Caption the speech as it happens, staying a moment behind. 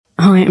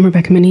I am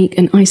rbccmnq,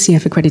 an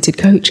ICF accredited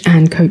coach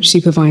and coach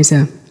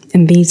supervisor,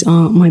 and these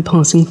are my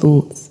passing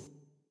thoughts.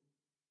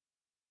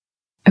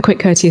 A quick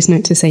courteous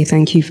note to say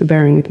thank you for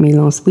bearing with me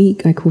last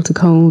week. I caught a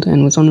cold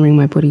and was honouring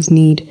my body's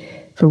need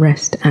for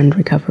rest and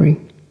recovery.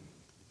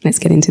 Let's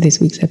get into this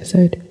week's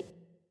episode.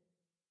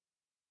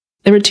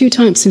 There are two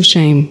types of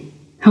shame: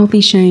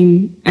 healthy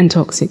shame and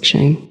toxic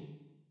shame.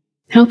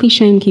 Healthy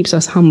shame keeps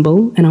us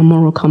humble and our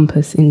moral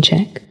compass in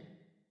check.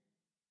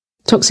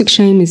 Toxic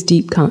shame is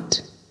deep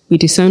cut. We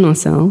disown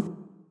ourselves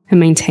and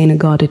maintain a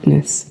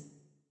guardedness.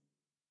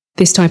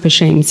 This type of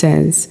shame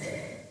says,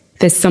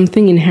 there's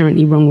something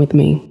inherently wrong with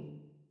me.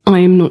 I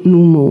am not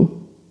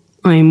normal.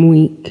 I am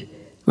weak.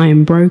 I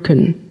am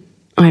broken.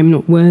 I am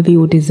not worthy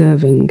or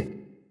deserving.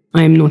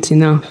 I am not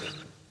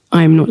enough.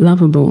 I am not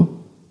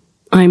lovable.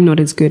 I am not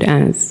as good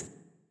as.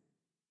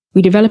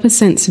 We develop a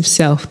sense of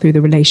self through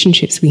the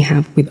relationships we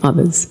have with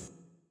others.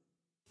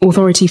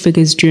 Authority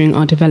figures during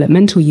our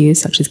developmental years,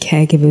 such as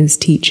caregivers,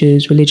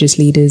 teachers, religious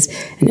leaders,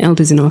 and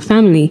elders in our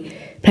family,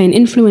 play an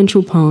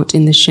influential part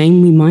in the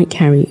shame we might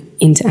carry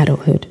into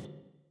adulthood.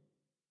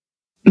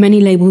 Many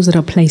labels that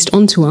are placed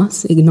onto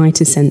us ignite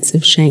a sense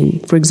of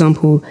shame. For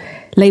example,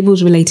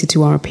 labels related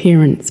to our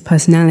appearance,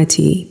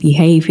 personality,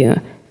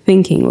 behavior,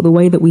 thinking, or the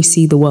way that we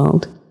see the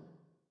world.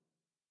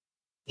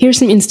 Here are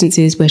some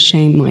instances where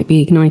shame might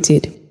be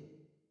ignited: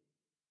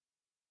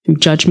 through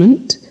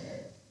judgment,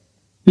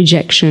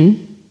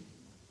 rejection,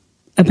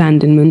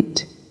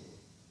 abandonment,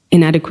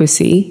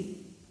 inadequacy,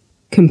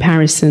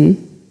 comparison,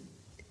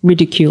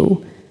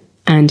 ridicule,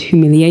 and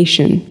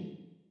humiliation.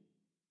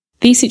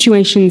 These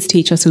situations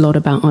teach us a lot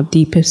about our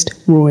deepest,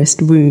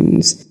 rawest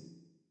wounds.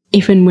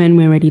 If and when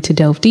we're ready to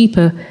delve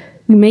deeper,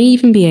 we may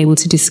even be able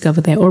to discover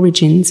their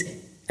origins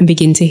and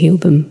begin to heal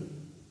them.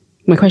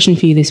 My question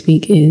for you this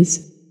week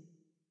is,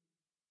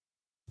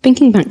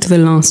 thinking back to the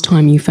last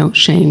time you felt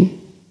shame,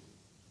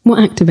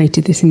 what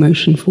activated this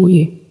emotion for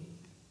you?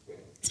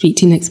 Speak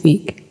to you next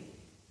week.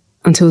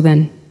 Until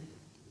then,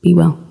 be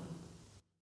well.